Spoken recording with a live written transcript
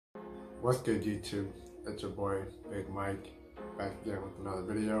What's good, YouTube? It's your boy Big Mike, back again with another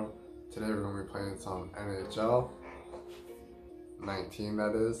video. Today we're going to be playing some NHL 19,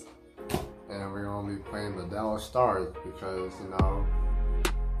 that is, and we're going to be playing the Dallas Stars because, you know,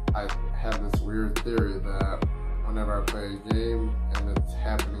 I have this weird theory that whenever I play a game and it's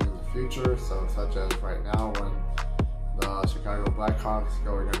happening in the future, so such as right now when the Chicago Blackhawks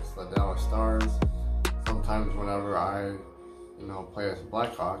go against the Dallas Stars, sometimes whenever I play as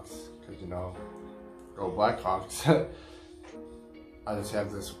Blackhawks, because, go Blackhawks, I just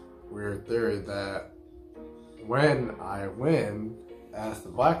have this weird theory that when I win as the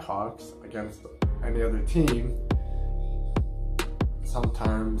Blackhawks against any other team,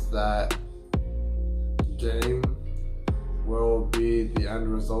 sometimes that game will be the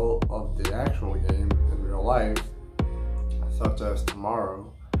end result of the actual game in real life, such as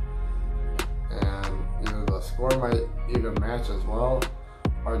tomorrow. And either the score might even match as well,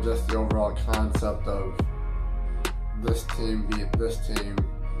 or just the overall concept of this team beat this team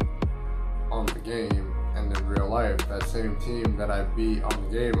on the game, and in real life, that same team that I beat on the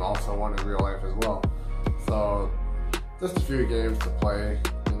game also won in real life as well. So, just a few games to play,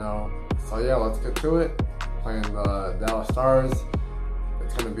 So yeah, let's get to it. Playing the Dallas Stars.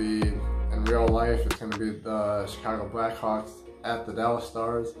 It's going to be, in real life, it's going to be the Chicago Blackhawks at the Dallas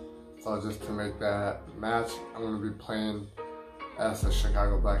Stars. So just to make that match, I'm going to be playing as the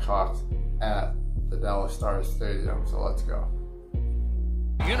Chicago Blackhawks at the Dallas Stars Stadium. So let's go.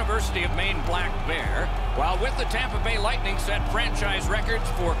 University of Maine Black Bear, while with the Tampa Bay Lightning set franchise records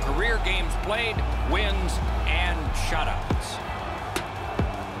for career games played, wins, and shutouts.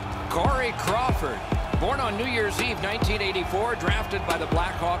 Corey Crawford, born on New Year's Eve 1984, drafted by the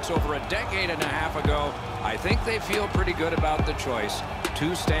Blackhawks over a decade and a half ago. I think they feel pretty good about the choice.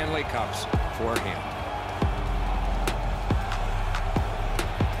 2 Stanley Cups for him.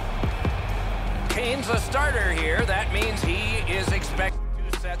 Kane's a starter here. That means he is expected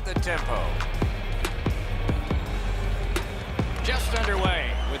to set the tempo. Just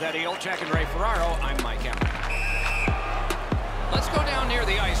underway with Eddie Olczyk and Ray Ferraro. I'm Mike Emmett. Let's go down near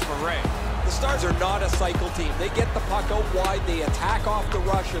the ice for Ray. The Stars are not a cycle team. They get the puck out wide, they attack off the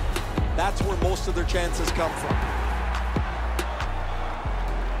rush, and that's where most of their chances come from.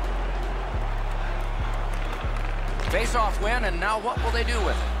 Face-off win, and now what will they do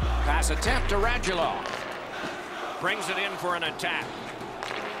with it? Pass attempt to Radulov. Brings it in for an attack.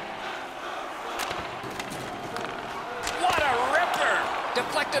 What a ripper!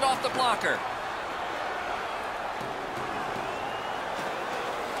 Deflected off the blocker.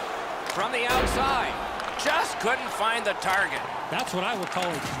 From the outside. Just couldn't find the target. That's what I would call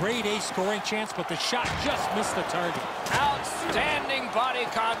a grade A scoring chance, but the shot just missed the target. Outstanding body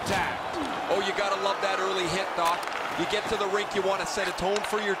contact. Oh, you got to love that early hit, Doc. You get to the rink, you want to set a tone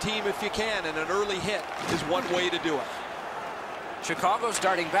for your team if you can, and an early hit is one way to do it. Chicago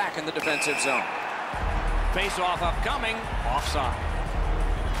starting back in the defensive zone. Face-off upcoming, offside.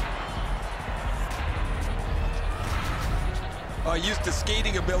 Used his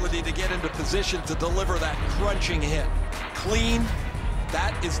skating ability to get into position to deliver that crunching hit. Clean,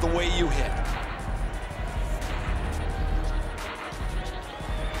 that is the way you hit.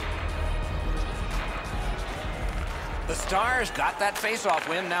 The Stars got that face-off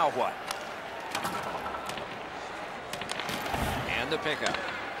win, now what? And the pickup.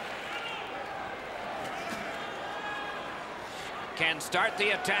 Can start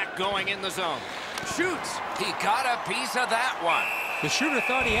the attack going in the zone. Shoots. He got a piece of that one. The shooter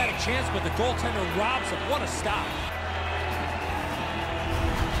thought he had a chance, but the goaltender robs him. What a stop.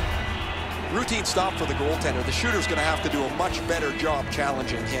 Routine stop for the goaltender. The shooter's going to have to do a much better job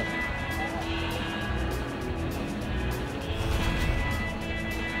challenging him.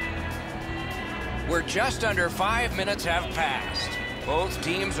 We're just under 5 minutes have passed. Both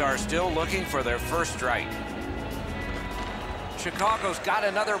teams are still looking for their first strike. Chicago's got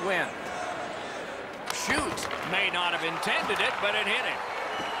another win. Shoots. May not have intended it, but it hit him.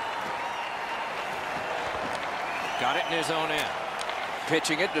 Got it in his own end.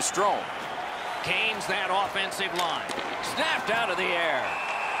 Pitching it to Strome. Kane's that offensive line. Snapped out of the air.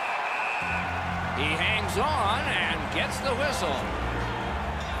 He hangs on and gets the whistle.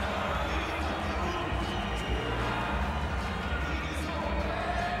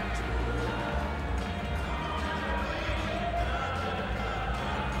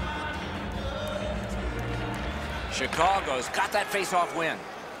 Chicago's got that face-off win.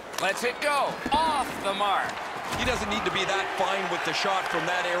 Lets it go. Off the mark. He doesn't need to be that fine with the shot from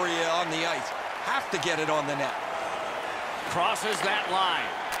that area on the ice. Have to get it on the net. Crosses that line.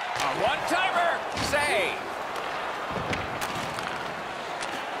 A one-timer. Save.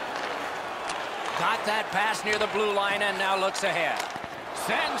 Got that pass near the blue line and now looks ahead.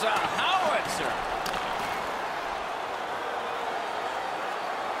 Sends a howitzer.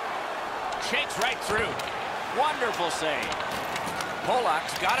 Shakes right through. Wonderful save.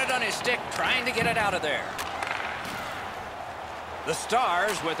 Polak's got it on his stick, trying to get it out of there. The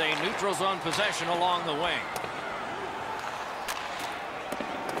Stars with a neutral zone possession along the wing.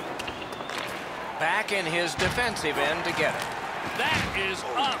 Back in his defensive end to get it. That is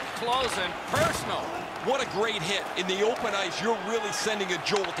up close and personal. What a great hit. In the open ice, you're really sending a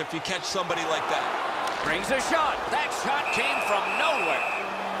jolt if you catch somebody like that. Brings a shot. That shot came from nowhere.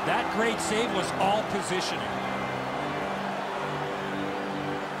 That great save was all positioning.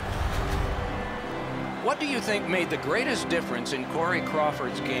 What do you think made the greatest difference in Corey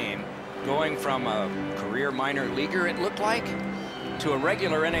Crawford's game, going from a career minor leaguer, it looked like, to a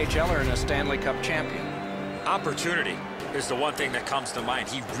regular NHLer and a Stanley Cup champion? Opportunity is the one thing that comes to mind.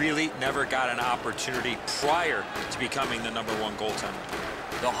 He really never got an opportunity prior to becoming the #1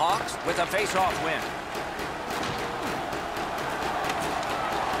 goaltender. The Hawks with a face-off win.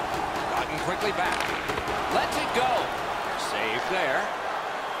 Gotten quickly back. Lets it go. Saved there.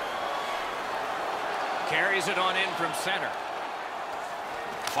 Carries it on in from center.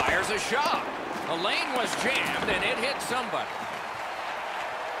 Fires a shot. The lane was jammed and it hit somebody.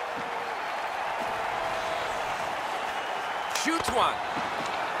 Shoots one.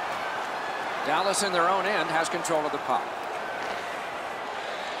 Dallas in their own end has control of the puck.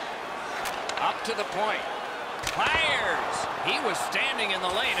 Up to the point. Fires. He was standing in the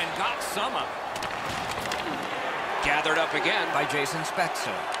lane and got some of it. Gathered up again by Jason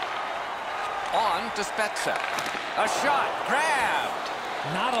Spezza. On to Spezza. A shot. Grabbed.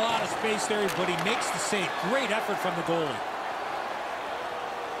 Not a lot of space there, but he makes the save. Great effort from the goalie.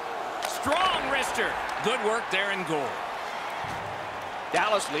 Strong wrister. Good work there in goal.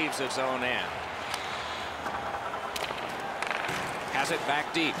 Dallas leaves its own end. Has it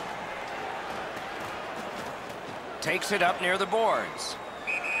back deep. Takes it up near the boards.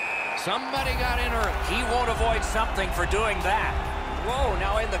 Somebody got in early. He won't avoid something for doing that. Whoa,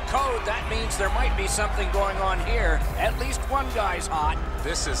 now in the code, that means there might be something going on here. At least one guy's hot.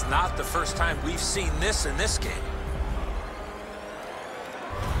 This is not the first time we've seen this in this game.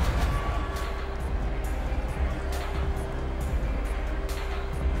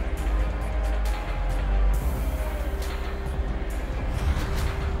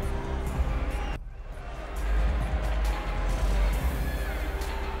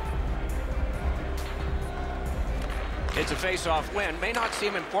 It's a face-off win. May not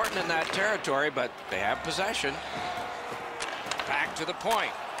seem important in that territory, but they have possession. Back to the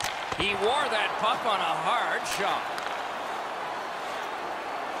point. He wore that puck on a hard shot.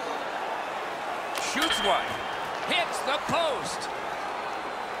 Shoots one. Hits the post.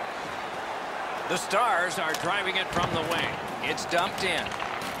 The Stars are driving it from the wing. It's dumped in.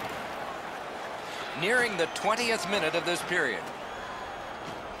 Nearing the 20th minute of this period.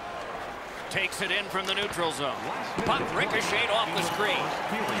 Takes it in from the neutral zone. Puck ricocheted off the screen.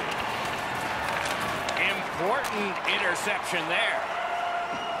 Important interception there.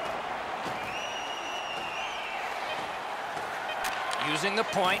 Using the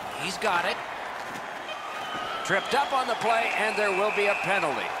point. He's got it. Tripped up on the play, and there will be a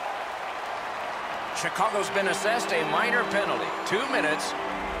penalty. Chicago's been assessed a minor penalty. 2 minutes,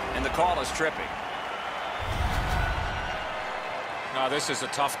 and the call is tripping. No, this is a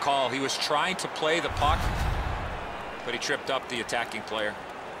tough call. He was trying to play the puck, but he tripped up the attacking player.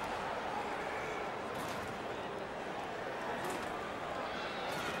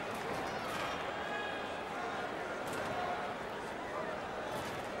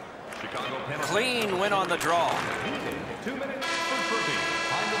 Clean win on the draw. 2 minutes for tripping.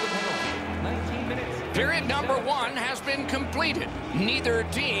 Time of the penalty. 19 minutes. Period number 1 has been completed. Neither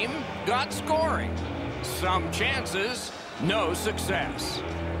team got scoring. Some chances. No success.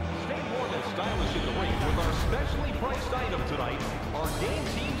 Stay warm and stylish in the rink with our specially priced item tonight. Our game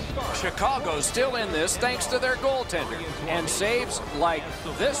team starts. Chicago's still in this thanks to their goaltender and saves like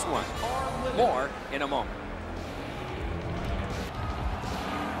this one. More in a moment.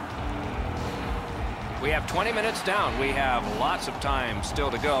 We have 20 minutes down. We have lots of time still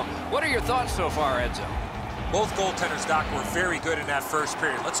to go. What are your thoughts so far, Edzo? Both goaltenders, Doc, were very good in that first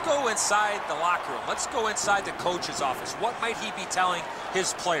period. Let's go inside the locker room. Let's go inside the coach's office. What might he be telling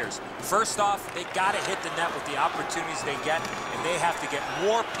his players? First off, they got to hit the net with the opportunities they get, and they have to get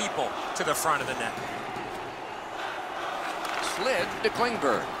more people to the front of the net. Slid to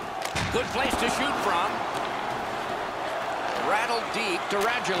Klingberg. Good place to shoot from. Rattled deep to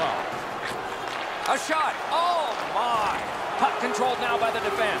Radulov. A shot. Oh, my. Puck controlled now by the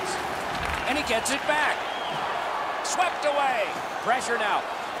defense. and he gets it back. Swept away. Pressure now.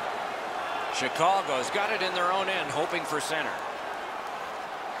 Chicago's got it in their own end, hoping for center.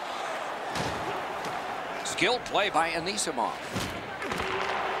 Skilled play by Anisimov.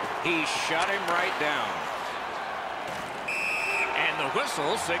 He shut him right down. And the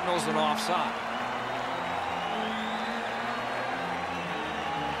whistle signals an offside.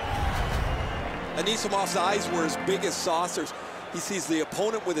 Anisimov's eyes were as big as saucers. He sees the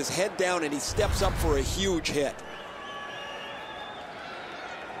opponent with his head down and he steps up for a huge hit.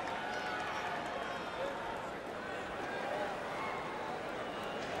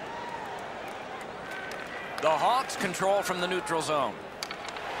 The Hawks control from the neutral zone.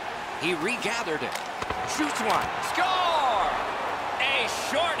 He regathered it. Shoots one. Score! A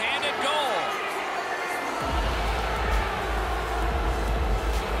shorthanded goal.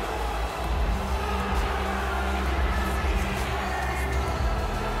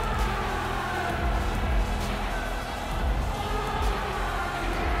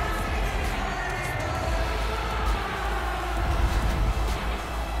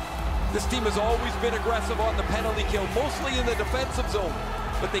 This team has always been aggressive on the penalty kill, mostly in the defensive zone.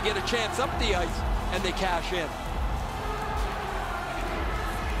 But they get a chance up the ice, and they cash in.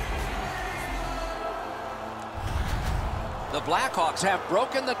 The Blackhawks have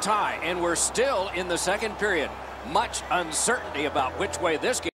broken the tie, and we're still in the second period. Much uncertainty about which way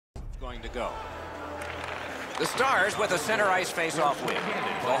this game is going to go. The Stars with a center ice face-off win.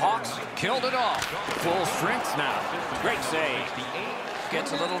 The Hawks killed it off. Full strength now. Great save.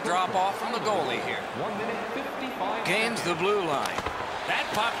 Gets a little drop off from the goalie here. Gains the blue line. That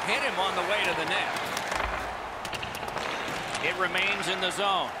puck hit him on the way to the net. It remains in the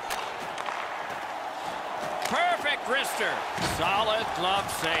zone. Perfect wrister. Solid glove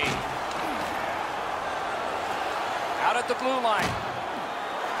save. Out at the blue line.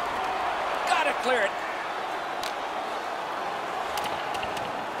 Got to clear it.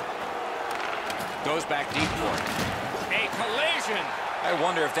 Goes back deep for it. A collision. I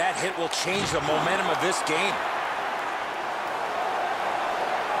wonder if that hit will change the momentum of this game.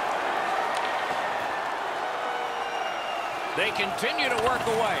 They continue to work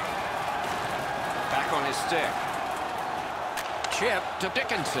away. Back on his stick. Chip to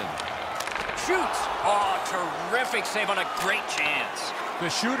Dickinson. Shoots. Oh, terrific save on a great chance.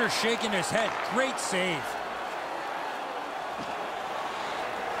 The shooter shaking his head. Great save.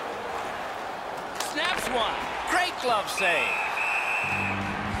 Snaps one. Great glove save.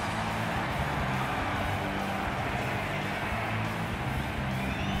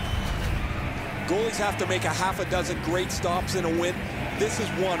 Goalies have to make a half a dozen great stops in a win. This is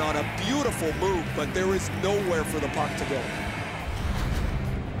one on a beautiful move, but there is nowhere for the puck to go.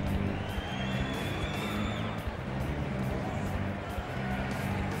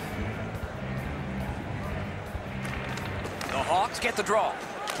 The Hawks get the draw.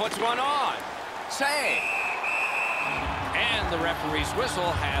 Puts one on. Save. And the referee's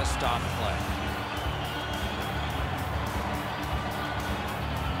whistle has stopped play.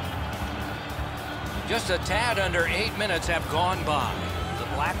 Just a tad under 8 minutes have gone by. The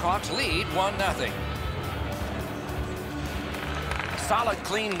Blackhawks lead 1-0. Solid,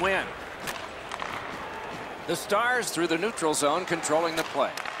 clean win. The Stars through the neutral zone controlling the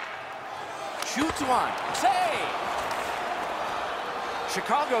play. Shoots one. Save!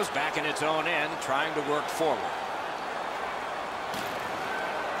 Chicago's back in its own end, trying to work forward.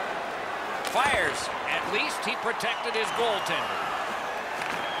 Fires. At least he protected his goaltender.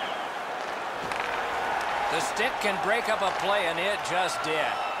 The stick can break up a play, and it just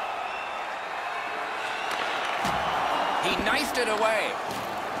did. He knifed it away.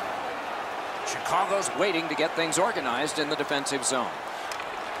 Chicago's waiting to get things organized in the defensive zone.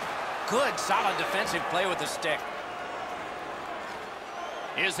 Good, solid defensive play with the stick.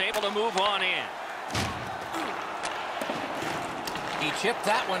 Is able to move on in. He chipped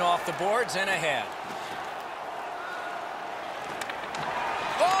that one off the boards and ahead.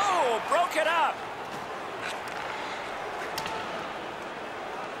 Oh, broke it up.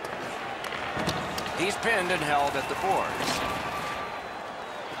 He's pinned and held at the boards.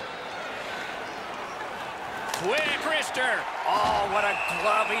 Quick wrister. Oh, what a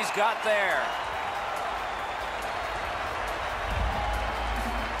glove he's got there.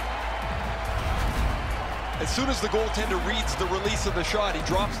 As soon as the goaltender reads the release of the shot, he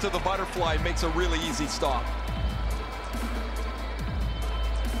drops to the butterfly and makes a really easy stop.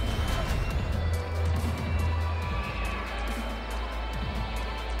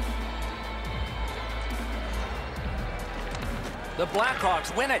 The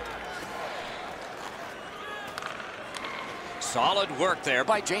Blackhawks win it. Solid work there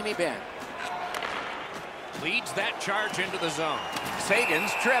by Jamie Benn. Leads that charge into the zone.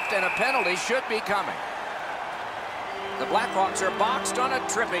 Sagan's tripped, and a penalty should be coming. The Blackhawks are boxed on a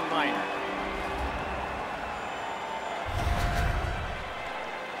tripping minor.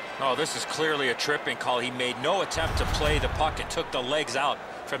 Oh, this is clearly a tripping call. He made no attempt to play the puck and took the legs out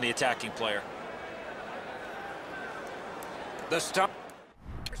from the attacking player. The Stars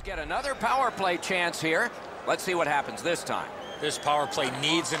get another power play chance here. Let's see what happens this time. This power play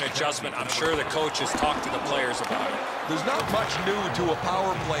needs an adjustment. I'm sure the coaches talked to the players about it. There's not much new to a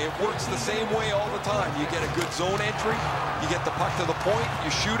power play. It works the same way all the time. You get a good zone entry, you get the puck to the point, you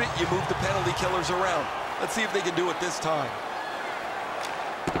shoot it, you move the penalty killers around. Let's see if they can do it this time.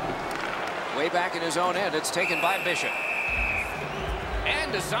 Way back in his own end, it's taken by Bishop.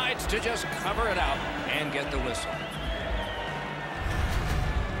 And decides to just cover it out and get the whistle.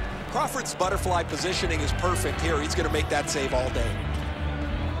 Crawford's butterfly positioning is perfect here. He's going to make that save all day.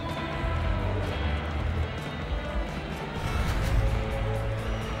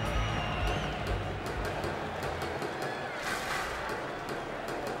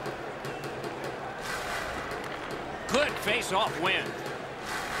 Good face-off win.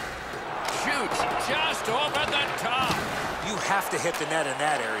 Shoots just over the top. You have to hit the net in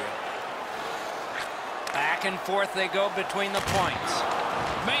that area. Back and forth they go between the points.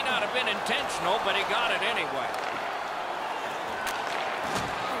 May not have been intentional, but he got it anyway.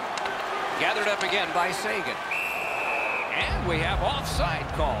 Gathered up again by Sagan. And we have offside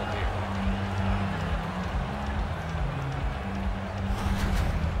called here.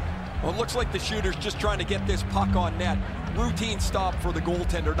 Well, it looks like the shooter's just trying to get this puck on net. Routine stop for the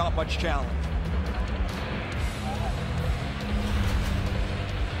goaltender, not much challenge.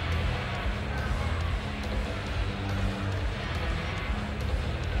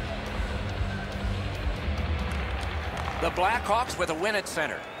 The Blackhawks with a win at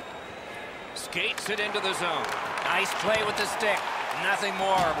center. Skates it into the zone. Nice play with the stick. Nothing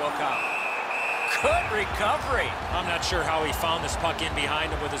more will come. Good recovery. I'm not sure how he found this puck in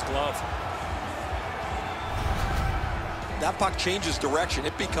behind him with his glove. That puck changes direction.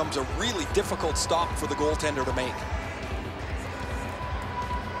 It becomes a really difficult stop for the goaltender to make.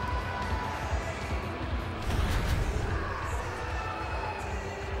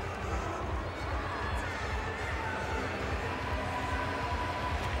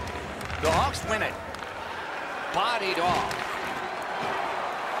 The Hawks win it. Bodied off.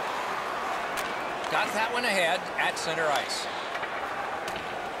 Got that one ahead at center ice.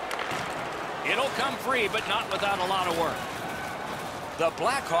 It'll come free, but not without a lot of work. The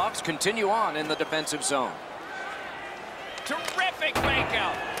Blackhawks continue on in the defensive zone. Terrific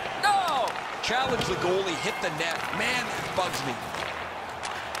makeout. No! Challenge the goalie, hit the net. Man, that bugs me.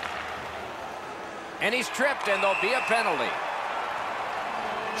 And he's tripped, and there'll be a penalty.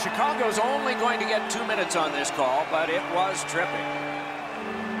 Chicago's only going to get 2 minutes on this call, but it was tripping.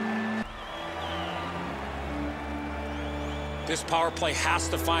 This power play has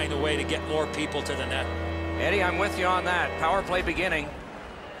to find a way to get more people to the net. Eddie, I'm with you on that. Power play beginning.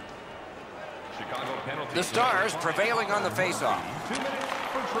 Chicago penalty. The Stars prevailing on the faceoff. 2 minutes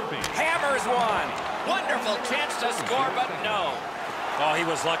for tripping. Hammers one. Wonderful chance to score, but no. Oh, he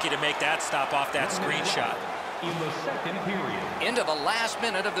was lucky to make that stop off that screenshot. In the second period. Into the last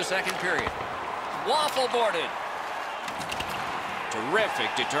minute of the second period. Waffle boarded. Terrific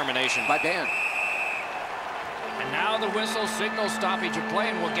determination by Dan. And now the whistle signals stoppage of play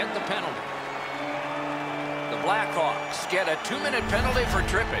and will get the penalty. The Blackhawks get a 2-minute penalty for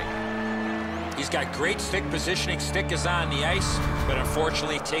tripping. He's got great stick positioning. Stick is on the ice, but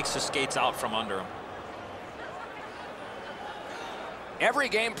unfortunately takes the skates out from under him. Every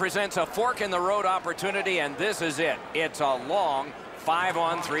game presents a fork-in-the-road opportunity, and this is it. It's a long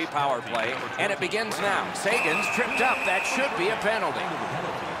 5-on-3 power play, and it begins now. Sagan's tripped up. That should be a penalty.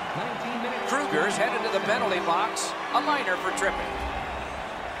 Kruger's headed to the penalty box. A minor for tripping.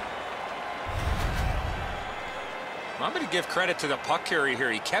 I'm going to give credit to the puck carrier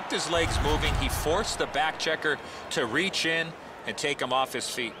here. He kept his legs moving. He forced the back checker to reach in and take him off his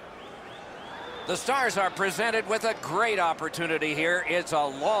feet. The Stars are presented with a great opportunity here. It's a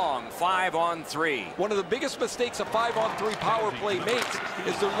long 5-on-3. One of the biggest mistakes a 5-on-3 power play makes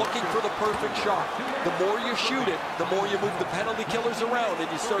is they're looking for the perfect shot. The more you shoot it, the more you move the penalty killers around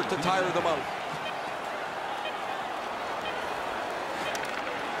and you start to tire them out.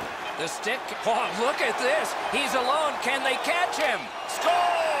 The stick. Oh, look at this. He's alone. Can they catch him? Score!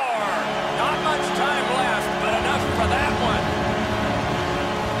 Not much time left, but enough for that one.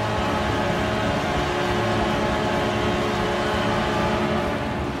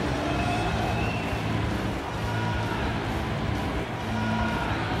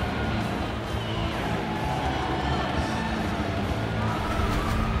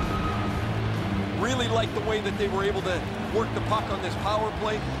 really like the way that they were able to work the puck on this power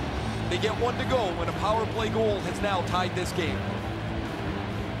play. They get one to go when a power play goal has now tied this game.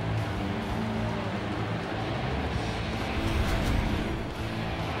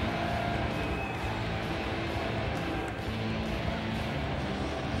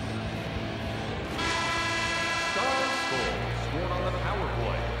 Scored on the power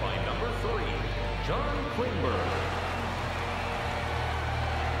play by number 3, John Klingberg.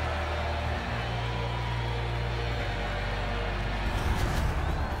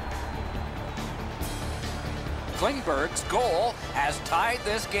 Klingberg's goal has tied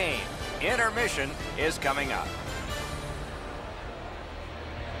this game. Intermission is coming up.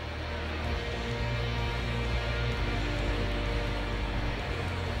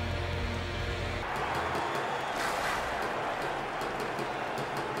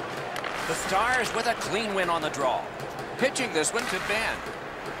 The Stars with a clean win on the draw. Pitching this one to Ben.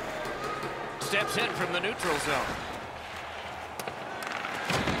 Steps in from the neutral zone.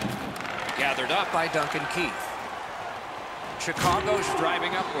 Gathered up by Duncan Keith. Chicago's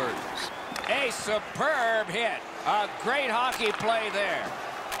driving upwards. A superb hit. A great hockey play there.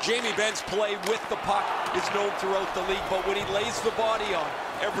 Jamie Benn's play with the puck is known throughout the league, but when he lays the body on,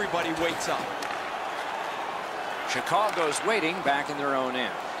 everybody wakes up. Chicago's waiting back in their own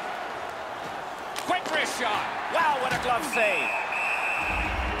end. Quick wrist shot. Wow, what a glove save.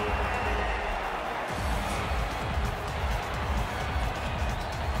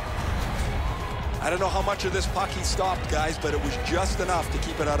 I don't know how much of this puck he stopped, guys, but it was just enough to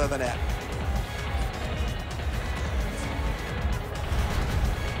keep it out of the net.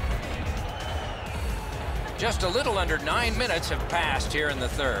 Just a little under 9 minutes have passed here in the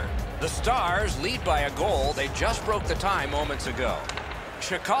third. The Stars lead by a goal. They just broke the tie moments ago.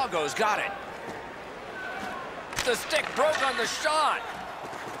 Chicago's got it. The stick broke on the shot.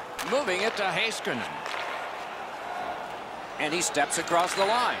 Moving it to Heiskanen. And he steps across the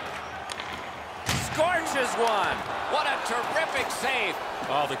line. Scorches one. What a terrific save.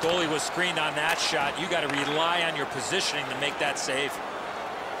 Oh, the goalie was screened on that shot. You got to rely on your positioning to make that save.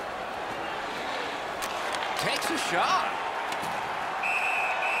 Takes a shot.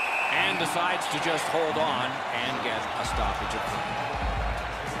 And decides to just hold on and get a stoppage of play.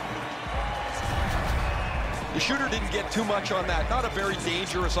 The shooter didn't get too much on that. Not a very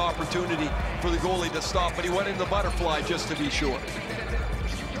dangerous opportunity for the goalie to stop, but he went in the butterfly just to be sure.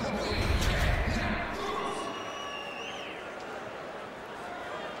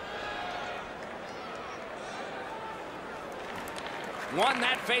 Won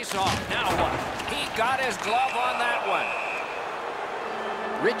that face-off. Now what? He got his glove on that one.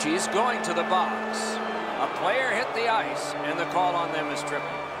 Ritchie's going to the box. A player hit the ice, and the call on them is tripping.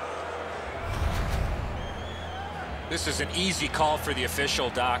 This is an easy call for the official,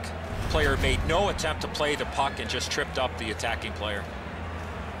 Doc. Player made no attempt to play the puck and just tripped up the attacking player.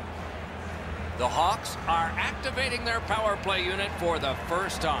 The Hawks are activating their power play unit for the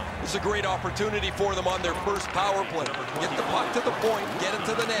first time. It's a great opportunity for them on their first power play. Get the puck to the point, get it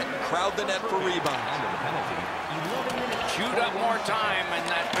to the net, crowd the net for rebounds. Chewed up more time in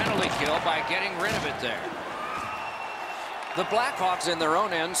that penalty kill by getting rid of it there. The Blackhawks in their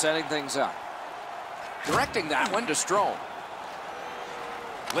own end setting things up. Directing that one to Strome.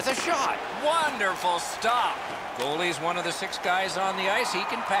 With a shot. Wonderful stop. Goalie's one of the 6 guys on the ice. He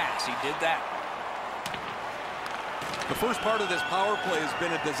can pass. He did that. The first part of this power play has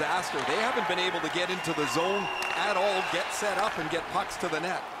been a disaster. They haven't been able to get into the zone at all, get set up, and get pucks to the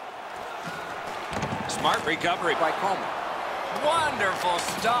net. Smart recovery by Coleman. Wonderful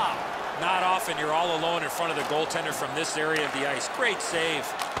stop. Not often you're all alone in front of the goaltender from this area of the ice. Great save.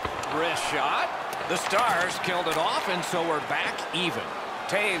 Wrist shot. The Stars killed it off, and so we're back even.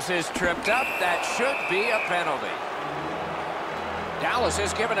 Taves is tripped up. That should be a penalty. Dallas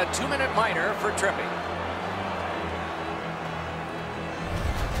is given a 2-minute minor for tripping.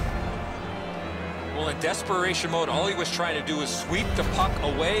 Well, in desperation mode, all he was trying to do was sweep the puck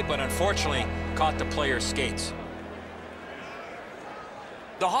away, but unfortunately caught the player's skates.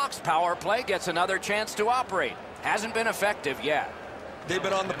 The Hawks power play gets another chance to operate. Hasn't been effective yet. They've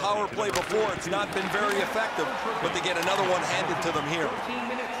been on the power play before. It's not been very effective, but they get another one handed to them here. 13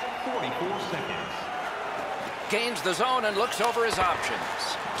 minutes, 44 seconds. Gains the zone and looks over his options.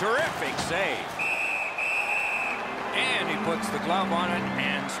 Terrific save. And he puts the glove on it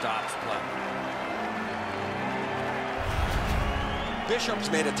and stops play.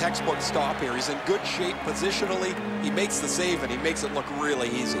 Bishop's made a textbook stop here. He's in good shape positionally. He makes the save, and he makes it look really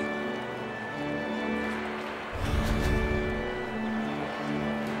easy.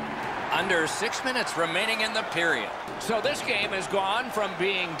 Under 6 minutes remaining in the period. So this game has gone from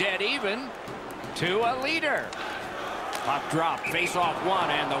being dead even to a leader. Puck drop, face off one,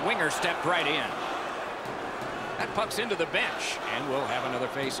 and the winger stepped right in. That puck's into the bench, and we'll have another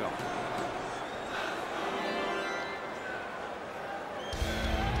face-off.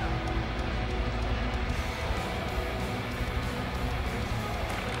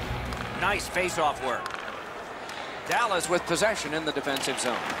 Nice face-off work. Dallas with possession in the defensive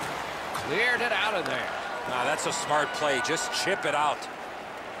zone. Cleared it out of there. Now that's a smart play. Just chip it out.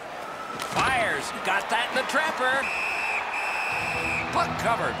 Fires. Got that in the trapper. Puck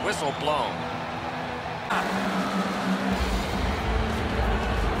covered. Whistle blown.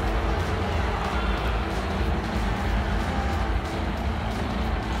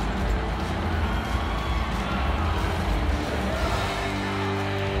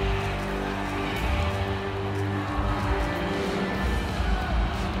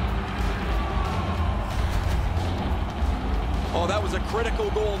 Oh, that was a critical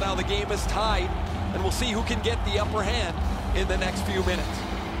goal. Now the game is tied, and we'll see who can get the upper hand in the next few minutes.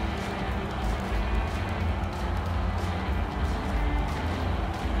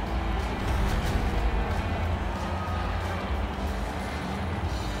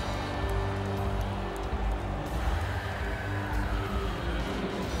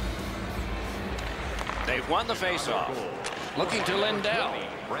 They've won the faceoff. Looking to Lindell.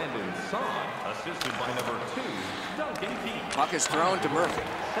 Brandon Son, assisted by number 2, Duncan P. Puck is thrown to Murphy.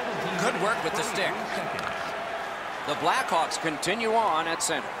 Good work with the stick. The Blackhawks continue on at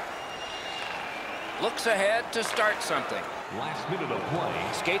center. Looks ahead to start something. Last minute of play.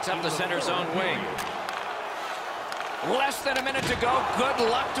 Skates up the center zone wing. Less than a minute to go. Good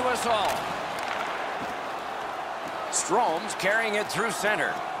luck to us all. Strome's carrying it through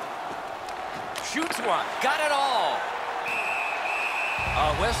center. Shoots one. Got it all.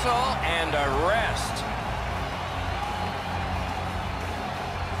 A whistle and a rest.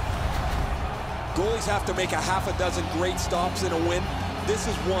 Goalies have to make a half a dozen great stops in a win. This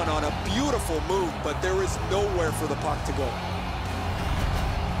is one on a beautiful move, but there is nowhere for the puck to go.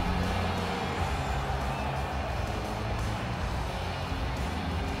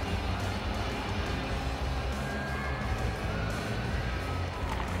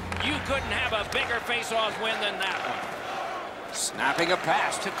 You couldn't have a bigger face-off win than that one. Snapping a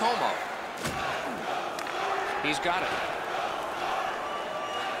pass to Como. He's got it.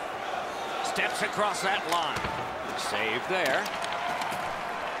 Steps across that line. Save there.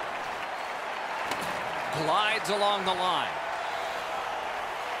 Glides along the line.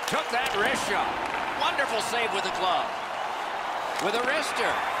 Took that wrist shot. Wonderful save with the glove. With a wrister.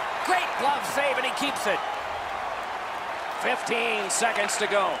 Great glove save, and he keeps it. 15 seconds to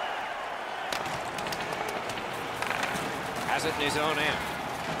go. Has it in his own end.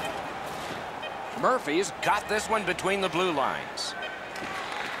 Murphy's got this one between the blue lines.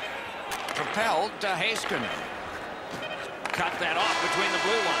 Propelled to Haskin. Cut that off between the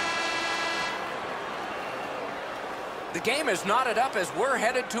blue lines. The game is knotted up as we're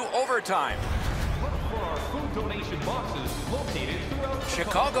headed to overtime. Look for our food donation boxes located throughout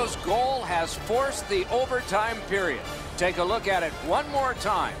Chicago's goal has forced the overtime period. Take a look at it one more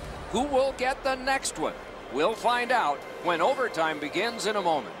time. Who will get the next one? We'll find out when overtime begins in a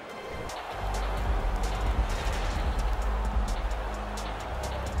moment.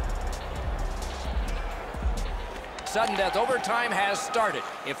 Sudden death overtime has started.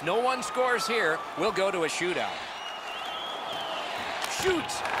 If no one scores here, we'll go to a shootout.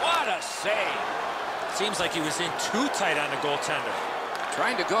 Shoots! What a save! Seems like he was in too tight on the goaltender.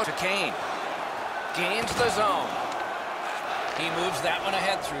 Trying to go to Kane. Gains the zone. He moves that one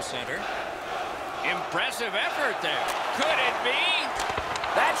ahead through center. Impressive effort there. Could it be?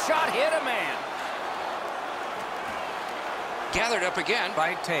 That shot hit a man. Gathered up again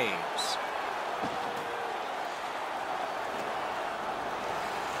by Taves.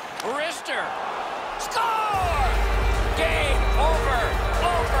 Wrister. Score! Game over.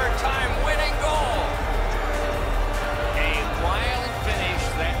 Overtime winning goal. A wild finish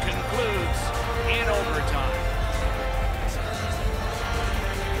that concludes in overtime.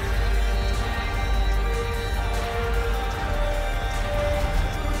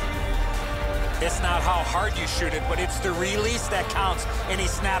 It's not how hard you shoot it, but it's the release that counts, and he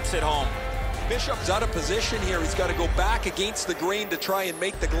snaps it home. Bishop's out of position here. He's got to go back against the grain to try and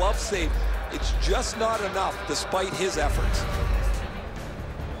make the glove save. It's just not enough despite his efforts.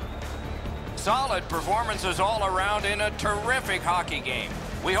 Solid performances all around in a terrific hockey game.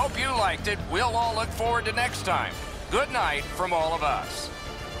 We hope you liked it. We'll all look forward to next time. Good night from all of us.